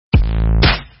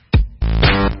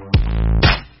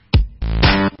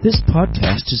This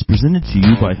podcast is presented to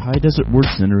you by High Desert Word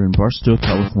Center in Barstow,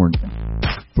 California.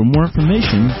 For more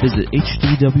information, visit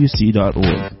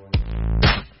hdwc.org.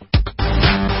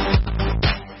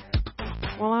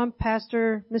 Well, I'm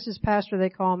Pastor, Mrs. Pastor they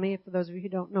call me, for those of you who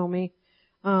don't know me.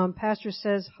 Pastor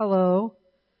says hello,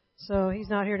 so he's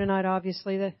not here tonight,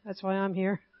 obviously. That's why I'm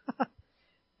here.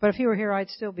 But if he were here,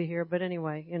 I'd still be here. But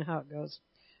anyway, you know how it goes.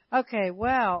 Okay,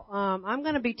 well, I'm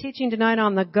going to be teaching tonight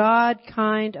on the God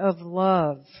kind of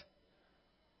love.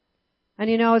 And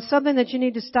you know, it's something that you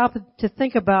need to stop to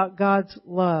think about, God's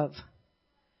love.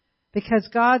 Because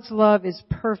God's love is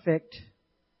perfect.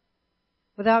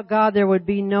 Without God, there would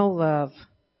be no love.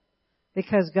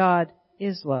 Because God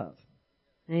is love.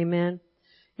 Amen.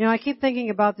 You know, I keep thinking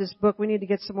about this book. We need to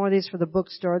get some more of these for the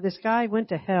bookstore. This guy went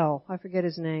to hell. I forget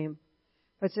his name.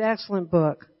 But it's an excellent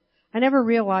book. I never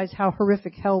realized how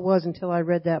horrific hell was until I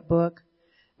read that book.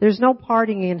 There's no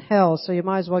partying in hell, so you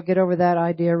might as well get over that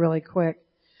idea really quick.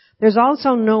 There's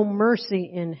also no mercy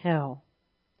in hell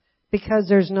because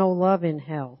there's no love in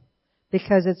hell.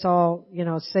 Because it's all, you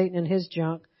know, Satan and his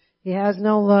junk. He has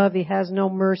no love, he has no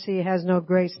mercy, he has no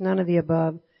grace, none of the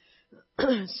above.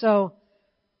 So,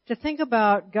 to think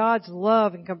about God's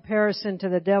love in comparison to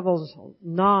the devil's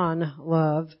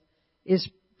non-love is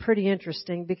pretty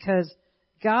interesting because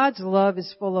God's love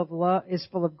is full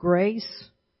of grace.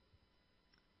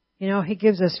 You know, He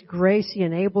gives us grace. He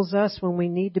enables us when we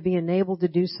need to be enabled to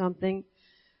do something.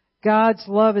 God's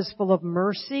love is full of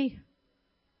mercy.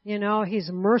 You know, He's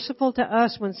merciful to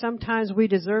us when sometimes we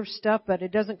deserve stuff, but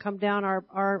it doesn't come down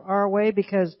our way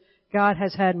because God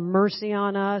has had mercy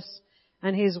on us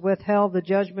and He's withheld the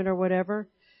judgment or whatever.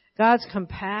 God's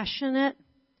compassionate.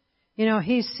 You know,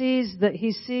 He sees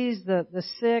the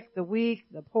sick, the weak,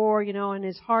 the poor, you know, and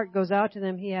His heart goes out to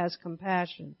them. He has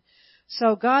compassion.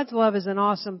 So God's love is an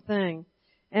awesome thing.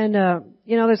 And,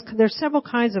 you know, there's several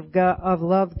kinds of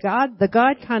love. The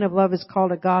God kind of love is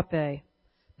called agape.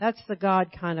 That's the God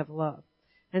kind of love.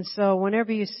 And so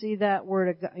whenever you see that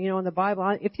word, you know, in the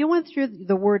Bible, if you went through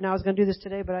the word, and I was going to do this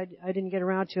today, but I didn't get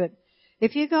around to it.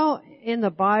 If you go in the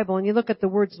Bible and you look at the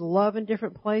words love in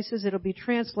different places, it'll be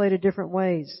translated different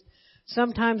ways.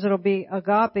 Sometimes it'll be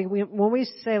agape. When we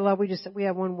say love, we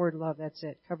have one word, love. That's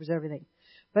it. Covers everything.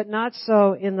 But not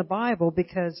so in the Bible,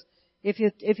 because if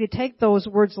you take those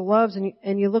words loves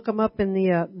and you look them up in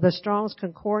the Strong's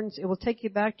Concordance, it will take you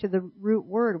back to the root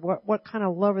word. What kind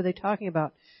of love are they talking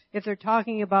about? If they're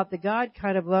talking about the God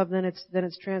kind of love, then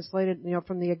it's translated, you know,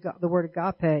 from the word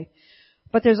agape.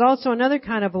 But there's also another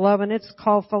kind of love, and it's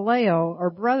called phileo, or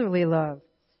brotherly love.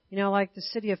 You know, like the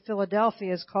city of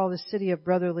Philadelphia is called the city of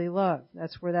brotherly love.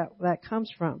 That's where that comes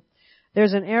from.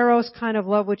 There's an eros kind of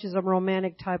love, which is a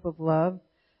romantic type of love.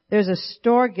 There's a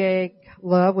storge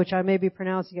love, which I may be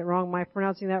pronouncing it wrong. Am I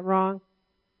pronouncing that wrong?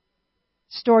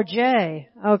 Storge.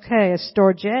 Okay, a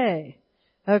storge.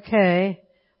 Okay.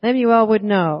 Lemuel would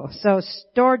know. So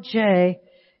storge,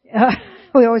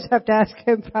 we always have to ask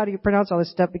him how do you pronounce all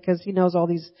this stuff because he knows all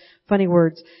these funny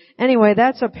words. Anyway,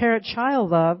 that's a parent-child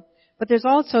love. But there's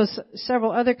also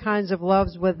several other kinds of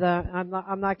loves with, I'm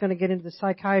not going to get into the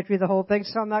psychiatry of the whole thing,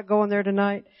 so I'm not going there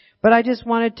tonight. But I just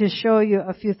wanted to show you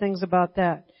a few things about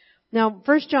that. Now,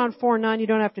 1 John 4:9, you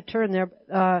don't have to turn there.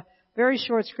 Very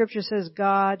short scripture says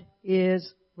God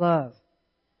is love.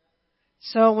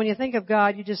 So when you think of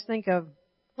God, you just think of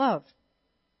love.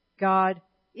 God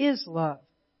is love.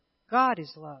 God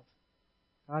is love.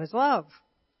 God is love.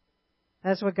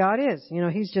 That's what God is. You know,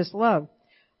 He's just love.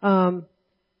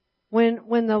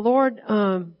 When the Lord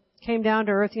came down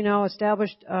to earth, you know,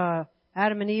 established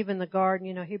Adam and Eve in the garden,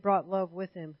 you know, He brought love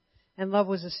with Him. And love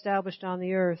was established on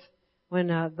the earth when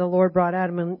the Lord brought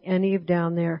Adam and Eve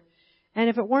down there. And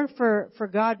if it weren't for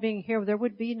God being here, there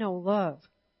would be no love.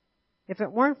 If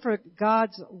it weren't for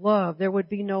God's love, there would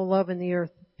be no love in the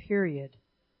earth, period.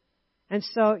 And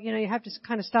so, you know, you have to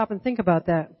kind of stop and think about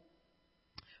that.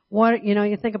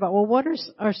 You think about, well, what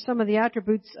are some of the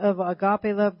attributes of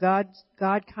agape love, God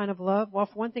kind of love? Well,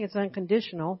 for one thing, it's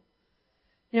unconditional.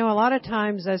 You know, a lot of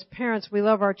times as parents, we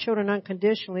love our children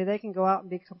unconditionally. They can go out and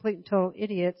be complete and total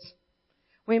idiots.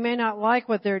 We may not like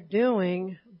what they're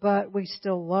doing, but we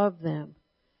still love them.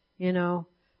 You know,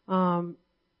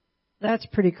 that's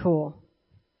pretty cool.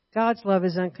 God's love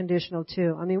is unconditional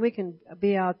too. I mean, we can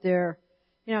be out there.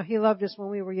 You know, He loved us when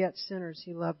we were yet sinners.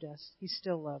 He loved us. He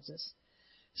still loves us.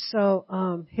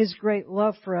 So, His great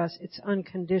love for us, it's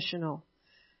unconditional.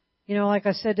 You know, like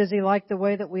I said, does He like the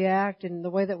way that we act and the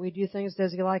way that we do things?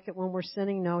 Does He like it when we're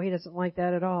sinning? No, He doesn't like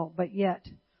that at all. But yet,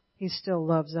 He still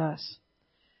loves us.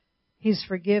 He's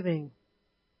forgiving.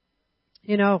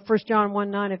 You know, 1 John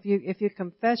 1:9, if you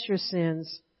confess your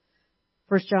sins,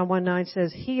 1 John 1:9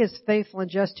 says, He is faithful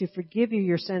and just to forgive you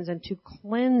your sins and to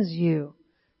cleanse you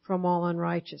from all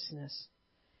unrighteousness.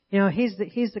 You know, He's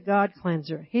the God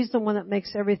cleanser. He's the one that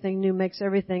makes everything new, makes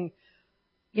everything,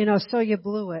 so you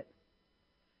blew it.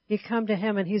 You come to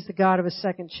Him and He's the God of a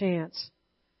second chance.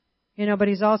 But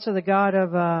He's also the God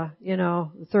of, the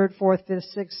third, fourth, fifth,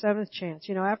 sixth, seventh chance.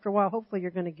 After a while, hopefully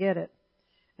you're going to get it.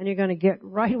 And you're going to get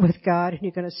right with God, and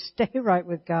you're going to stay right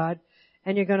with God,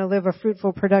 and you're going to live a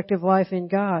fruitful, productive life in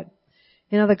God.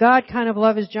 The God kind of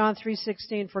love is John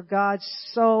 3:16, for God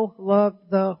so loved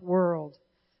the world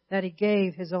that He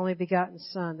gave His only begotten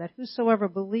Son, that whosoever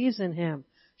believes in Him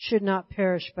should not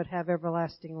perish but have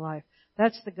everlasting life.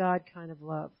 That's the God kind of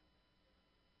love.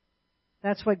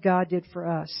 That's what God did for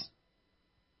us.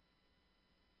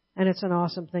 And it's an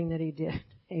awesome thing that He did.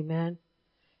 Amen.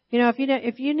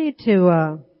 If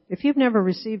you've never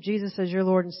received Jesus as your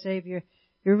Lord and Savior,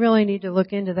 you really need to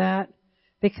look into that,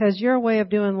 because your way of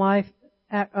doing life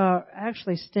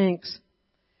actually stinks.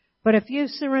 But if you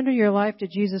surrender your life to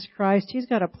Jesus Christ, He's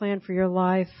got a plan for your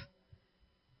life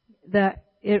that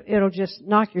it'll just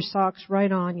knock your socks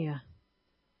right on you.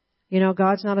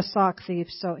 God's not a sock thief,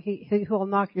 so He will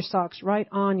knock your socks right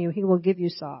on you. He will give you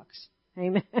socks.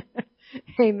 Amen.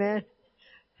 Amen.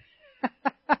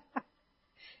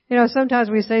 Sometimes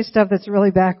we say stuff that's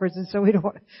really backwards, and so we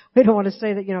don't want to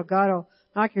say that, God will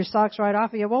knock your socks right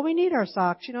off of you. Well, we need our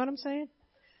socks, you know what I'm saying?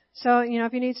 So,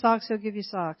 if you need socks, He'll give you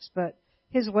socks. But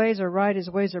His ways are right, His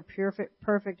ways are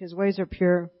perfect, His ways are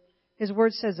pure. His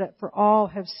word says that for all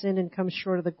have sinned and come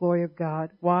short of the glory of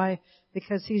God. Why?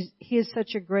 Because He is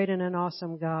such a great and an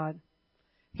awesome God.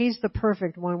 He's the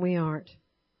perfect one, we aren't.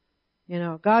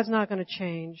 God's not going to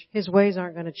change. His ways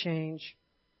aren't going to change.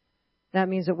 That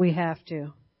means that we have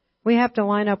to. We have to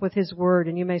line up with His Word.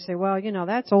 And you may say, well,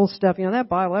 that's old stuff. That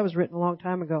Bible, that was written a long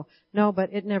time ago. No,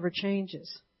 but it never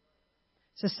changes.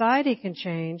 Society can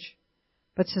change,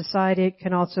 but society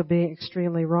can also be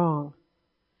extremely wrong.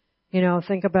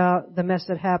 Think about the mess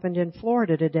that happened in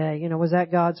Florida today. Was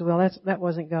that God's will? That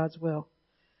wasn't God's will.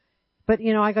 But,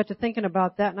 I got to thinking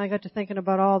about that, and I got to thinking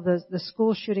about all the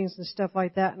school shootings and stuff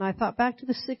like that, and I thought back to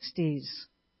the 60s.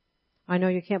 I know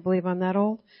you can't believe I'm that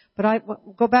old, but I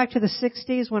go back to the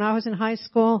 60s when I was in high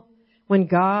school, when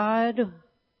God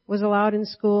was allowed in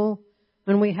school,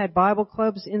 when we had Bible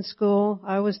clubs in school.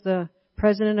 I was the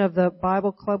president of the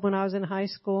Bible club when I was in high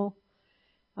school.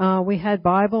 We had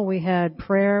Bible, we had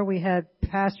prayer, we had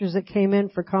pastors that came in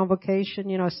for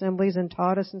convocation, assemblies, and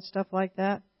taught us and stuff like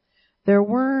that. There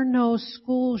were no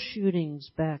school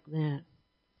shootings back then.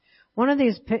 One of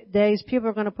these days, people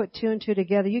are going to put two and two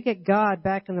together. You get God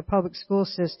back in the public school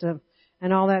system,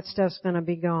 and all that stuff's going to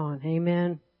be gone.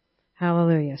 Amen.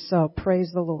 Hallelujah. So,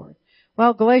 praise the Lord.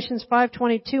 Well, Galatians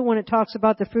 5:22, when it talks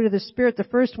about the fruit of the Spirit, the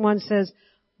first one says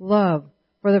love.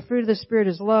 For the fruit of the Spirit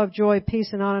is love, joy,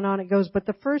 peace, and on it goes. But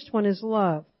the first one is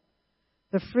love.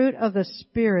 The fruit of the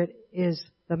Spirit is,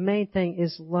 the main thing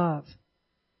is love.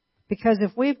 Because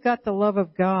if we've got the love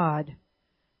of God,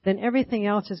 then everything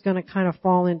else is going to kind of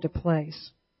fall into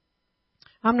place.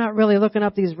 I'm not really looking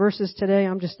up these verses today.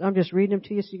 I'm just reading them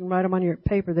to you so you can write them on your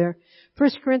paper there. 1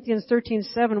 Corinthians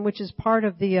 13:7, which is part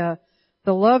of the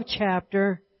love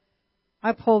chapter.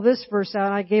 I pulled this verse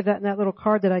out. I gave that in that little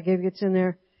card that I gave you. It's in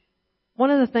there. One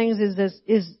of the things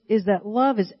is that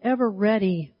love is ever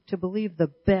ready to believe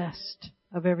the best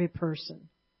of every person.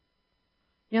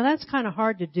 That's kind of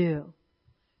hard to do.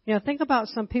 Think about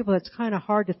some people that's kind of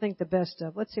hard to think the best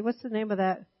of. Let's see, what's the name of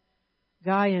that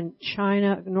guy in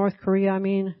China, North Korea,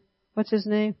 what's his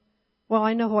name? Well,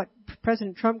 I know what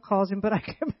President Trump calls him, but I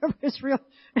can't remember his real,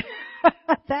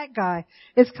 that guy.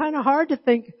 It's kind of hard to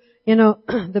think,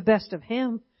 the best of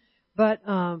him. But,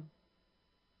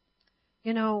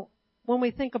 when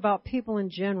we think about people in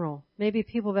general, maybe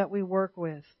people that we work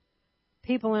with,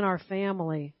 people in our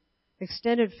family,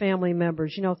 extended family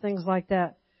members, things like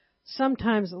that.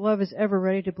 Sometimes love is ever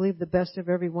ready to believe the best of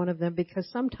every one of them, because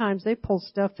sometimes they pull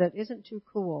stuff that isn't too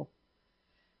cool.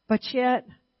 But yet,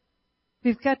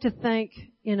 we've got to think,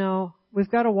 we've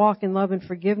got to walk in love and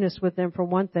forgiveness with them for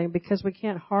one thing, because we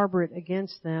can't harbor it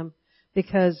against them,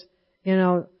 because,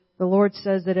 the Lord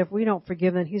says that if we don't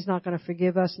forgive them, He's not going to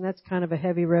forgive us, and that's kind of a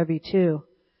heavy revy too.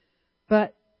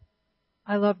 But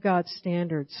I love God's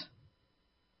standards.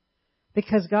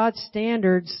 Because God's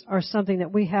standards are something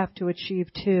that we have to achieve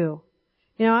too.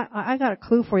 I got a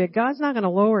clue for you. God's not going to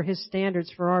lower His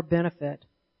standards for our benefit.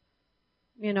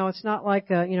 It's not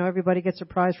like, everybody gets a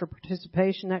prize for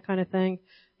participation, that kind of thing.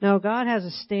 No, God has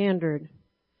a standard.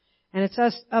 And it's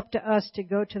up to us to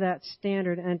go to that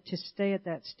standard and to stay at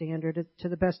that standard to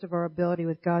the best of our ability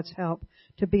with God's help,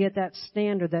 to be at that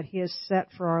standard that He has set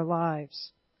for our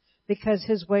lives. Because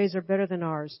His ways are better than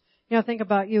ours. You know, think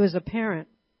about you as a parent.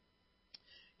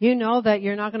 You know that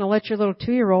you're not going to let your little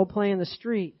 2-year-old play in the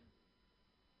street.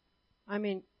 I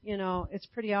mean, you know, it's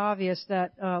pretty obvious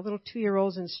that little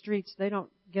 2-year-olds in streets, they don't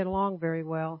get along very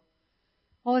well.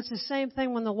 Well, it's the same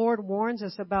thing when the Lord warns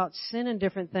us about sin and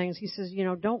different things. He says, you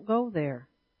know, don't go there.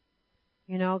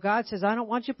 You know, God says, I don't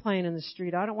want you playing in the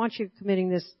street. I don't want you committing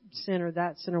this sin or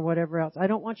that sin or whatever else. I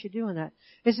don't want you doing that.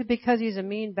 Is it because He's a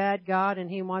mean, bad God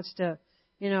and He wants to,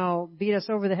 you know, beat us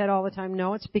over the head all the time?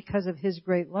 No, it's because of His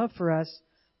great love for us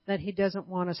that He doesn't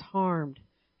want us harmed.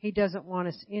 He doesn't want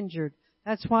us injured.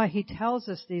 That's why He tells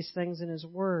us these things in His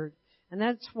Word. And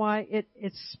that's why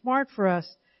it's smart for us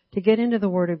to get into the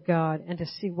Word of God and to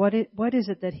see what is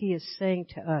it that He is saying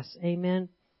to us. Amen.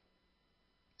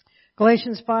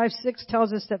 Galatians 5:6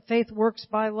 tells us that faith works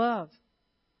by love.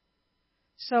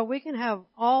 So we can have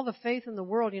all the faith in the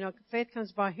world. You know, faith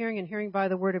comes by hearing and hearing by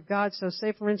the Word of God. So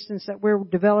say, for instance, that we're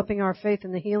developing our faith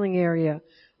in the healing area,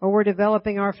 or we're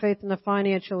developing our faith in the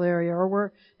financial area, or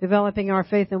we're developing our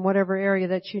faith in whatever area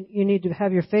that you need to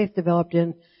have your faith developed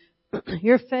in.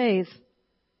 Your faith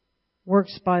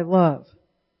works by love.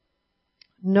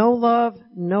 No love,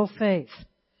 no faith.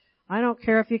 I don't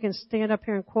care if you can stand up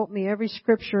here and quote me every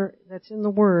scripture that's in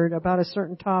the Word about a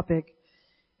certain topic.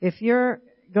 If you're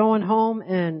going home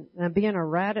and being a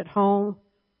rat at home,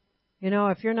 you know,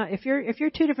 if you're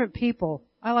two different people,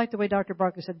 I like the way Dr.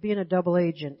 Barker said, being a double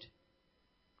agent.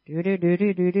 You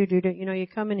know, you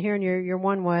come in here and you're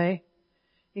one way.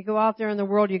 You go out there in the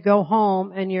world, you go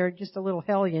home and you're just a little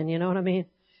hellion, you know what I mean?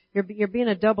 You're being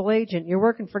a double agent. You're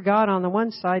working for God on the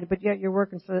one side, but yet you're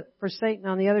working for Satan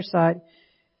on the other side.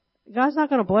 God's not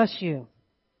going to bless you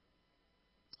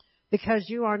because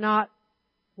you are not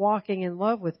walking in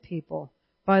love with people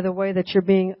by the way that you're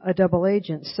being a double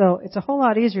agent. So it's a whole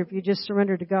lot easier if you just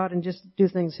surrender to God and just do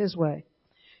things His way.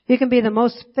 You can be the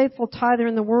most faithful tither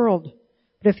in the world,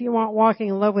 but if you aren't walking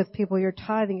in love with people, your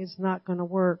tithing is not going to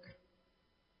work.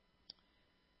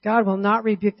 God will not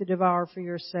rebuke the devourer for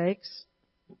your sakes.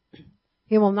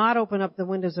 He will not open up the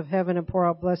windows of heaven and pour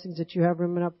out blessings that you have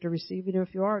room enough to receive, even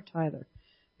if you are a tither,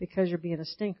 because you're being a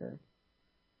stinker.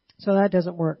 So that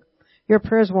doesn't work. Your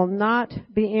prayers will not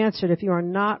be answered if you are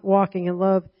not walking in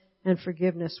love and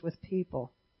forgiveness with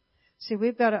people. See,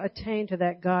 we've got to attain to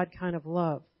that God kind of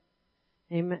love.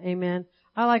 Amen.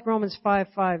 I like Romans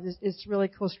 5:5. It's really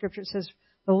cool scripture. It says,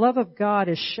 the love of God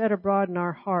is shed abroad in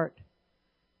our heart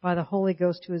by the Holy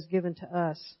Ghost who is given to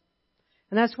us.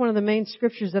 And that's one of the main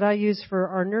scriptures that I use for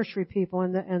our nursery people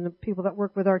and the people that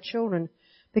work with our children.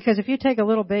 Because if you take a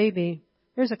little baby,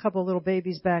 there's a couple of little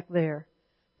babies back there.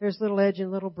 There's little Edge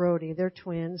and little Brody. They're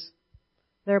twins.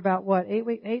 They're about what,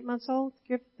 8 months old?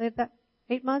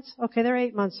 8 months? Okay, they're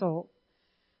 8 months old.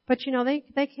 But you know,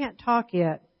 they can't talk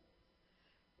yet.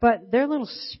 But their little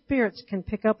spirits can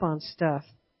pick up on stuff.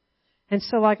 And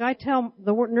so like I tell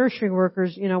the nursery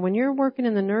workers, you know, when you're working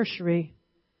in the nursery,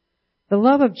 the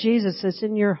love of Jesus that's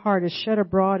in your heart is shed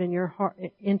abroad in your heart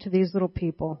into these little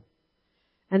people.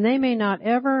 And they may not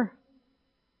ever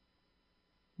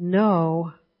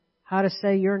know how to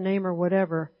say your name or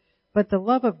whatever, but the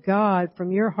love of God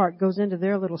from your heart goes into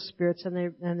their little spirits and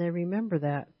they remember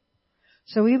that.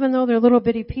 So even though they're little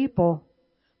bitty people,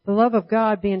 the love of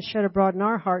God being shed abroad in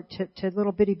our heart to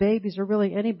little bitty babies or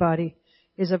really anybody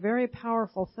is a very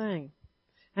powerful thing.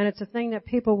 And it's a thing that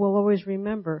people will always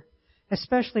remember.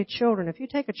 Especially children. If you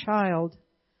take a child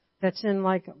that's in,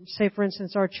 like, say for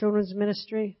instance, our children's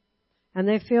ministry, and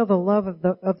they feel the love of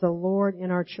the Lord in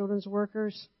our children's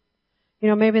workers, you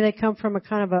know, maybe they come from a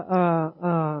kind of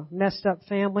a messed up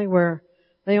family where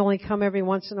they only come every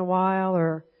once in a while,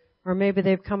 or maybe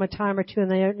they've come a time or two and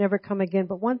they never come again.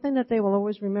 But one thing that they will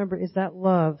always remember is that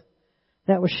love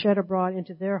that was shed abroad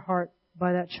into their heart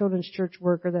by that children's church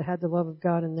worker that had the love of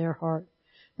God in their heart.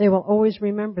 They will always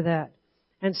remember that.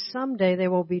 And someday they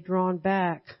will be drawn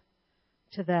back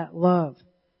to that love.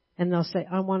 And they'll say,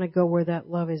 I want to go where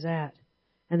that love is at.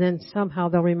 And then somehow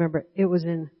they'll remember it was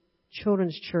in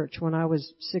children's church when I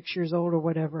was 6 years old or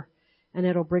whatever. And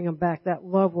it'll bring them back. That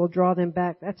love will draw them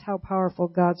back. That's how powerful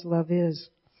God's love is.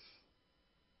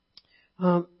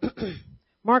 Mark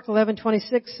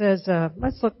 11:26 says,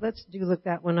 let's look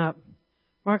that one up.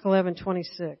 Mark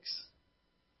 11:26.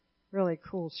 Really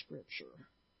cool scripture.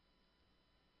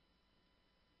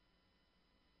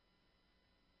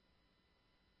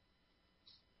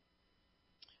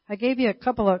 I gave you a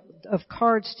couple of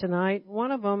cards tonight.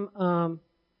 One of them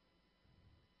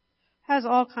has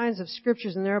all kinds of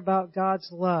scriptures in there about God's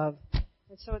love.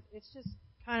 And so it's just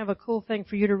kind of a cool thing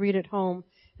for you to read at home.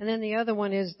 And then the other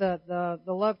one is the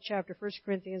love chapter, 1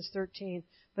 Corinthians 13.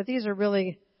 But these are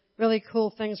really, really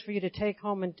cool things for you to take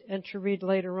home and to read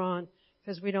later on,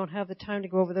 because we don't have the time to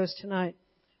go over those tonight.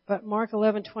 But Mark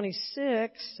 11:26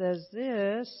 says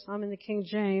this. I'm in the King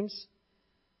James.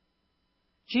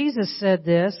 Jesus said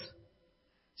this,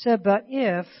 but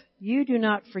if you do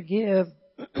not forgive,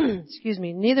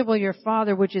 neither will your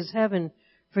Father which is heaven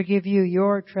forgive you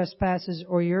your trespasses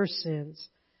or your sins.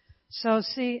 So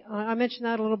see, I mentioned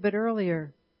that a little bit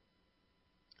earlier.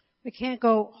 We can't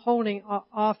go holding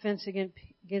offense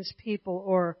against people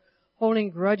or holding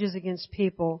grudges against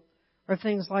people or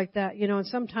things like that. You know, and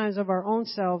sometimes of our own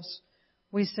selves,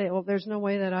 we say, well, there's no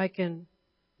way that I can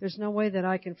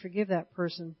forgive that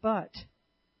person, but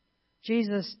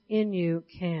Jesus in you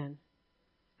can.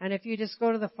 And if you just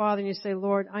go to the Father and you say,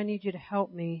 Lord, I need you to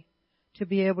help me to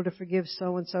be able to forgive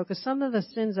so-and-so. Because some of the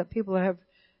sins that people have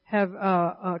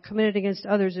committed against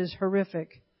others is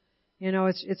horrific. You know,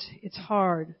 it's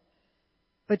hard.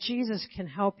 But Jesus can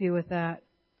help you with that.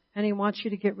 And He wants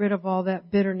you to get rid of all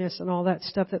that bitterness and all that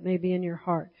stuff that may be in your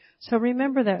heart. So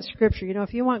remember that scripture. You know,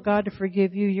 if you want God to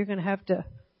forgive you, you're going to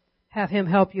have Him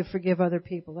help you forgive other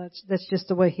people. That's just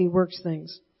the way He works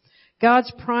things.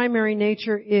 God's primary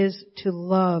nature is to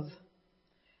love,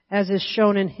 as is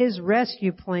shown in His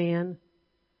rescue plan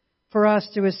for us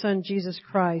through His Son, Jesus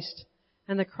Christ.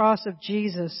 And the cross of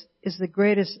Jesus is the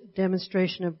greatest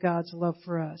demonstration of God's love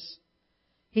for us.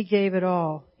 He gave it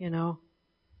all, you know.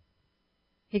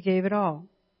 He gave it all.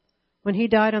 When He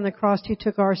died on the cross, He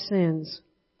took our sins.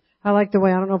 I like the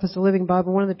way, I don't know if it's a Living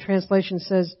Bible, one of the translations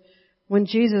says, when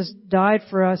Jesus died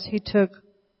for us, He took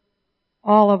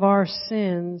all of our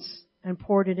sins and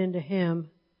poured it into Him.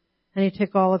 And He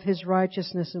took all of His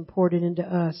righteousness and poured it into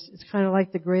us. It's kind of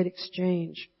like the great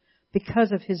exchange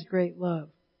because of His great love.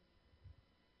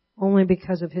 Only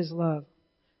because of His love.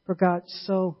 For God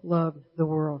so loved the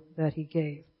world that He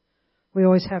gave. We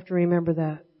always have to remember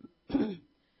that.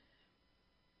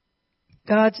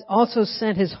 God also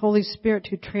sent His Holy Spirit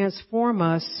to transform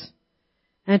us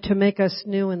and to make us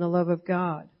new in the love of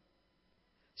God.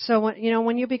 So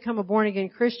when you become a born again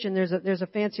Christian, there's a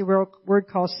fancy word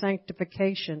called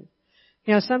sanctification.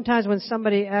 You know, sometimes when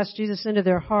somebody asks Jesus into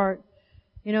their heart,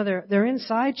 you know, their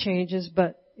inside changes,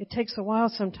 but it takes a while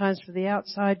sometimes for the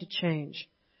outside to change.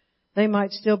 They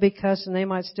might still be cussing, they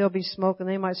might still be smoking,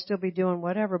 they might still be doing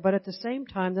whatever, but at the same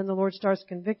time, then the Lord starts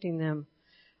convicting them.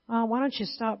 Why don't you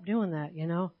stop doing that, you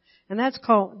know? And that's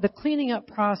called, the cleaning up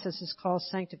process is called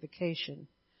sanctification.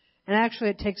 And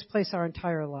actually it takes place our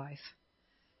entire life.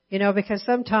 You know, because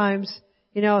sometimes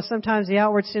the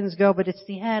outward sins go, but it's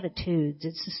the attitudes,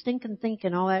 it's the stinking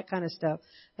thinking, all that kind of stuff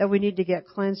that we need to get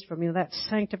cleansed from. You know, that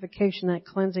sanctification, that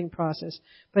cleansing process.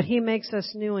 But He makes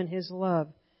us new in His love.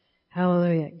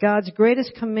 Hallelujah. God's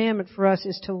greatest commandment for us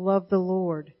is to love the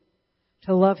Lord,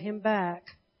 to love Him back,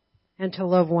 and to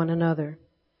love one another.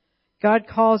 God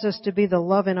calls us to be the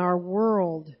love in our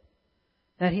world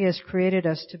that He has created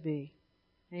us to be.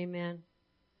 Amen.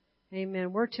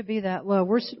 Amen. We're to be that love.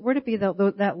 We're to be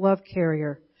that love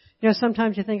carrier. You know,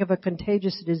 sometimes you think of a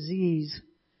contagious disease.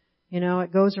 You know,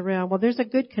 it goes around. Well, there's a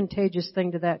good contagious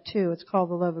thing to that too. It's called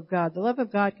the love of God. The love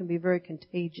of God can be very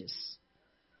contagious.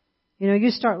 You know, you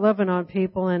start loving on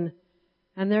people and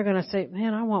they're going to say,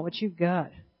 man, I want what you've got.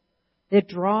 It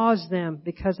draws them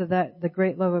because of that, the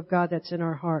great love of God that's in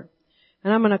our heart.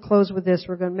 And I'm going to close with this.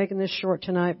 We're going to make this short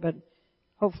tonight, but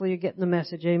hopefully you're getting the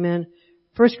message. Amen.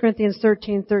 1 Corinthians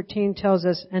 13:13 tells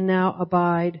us, and now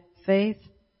abide faith.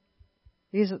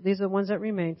 These are the ones that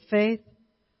remain. Faith,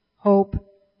 hope,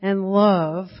 and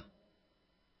love.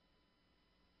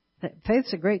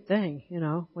 Faith's a great thing, you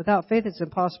know. Without faith, it's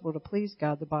impossible to please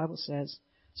God, the Bible says.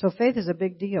 So faith is a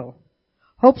big deal.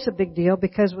 Hope's a big deal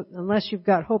because unless you've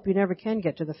got hope, you never can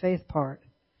get to the faith part.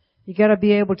 You got to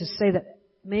be able to say that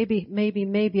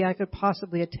maybe I could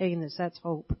possibly attain this. That's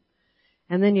hope.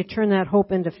 And then you turn that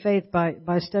hope into faith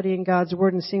by studying God's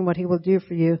Word and seeing what He will do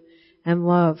for you, and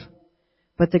love.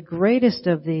 But the greatest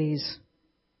of these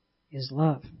is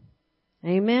love.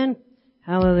 Amen.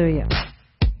 Hallelujah.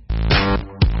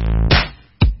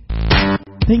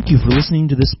 Thank you for listening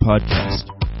to this podcast.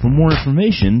 For more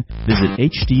information, visit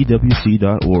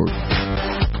hdwc.org.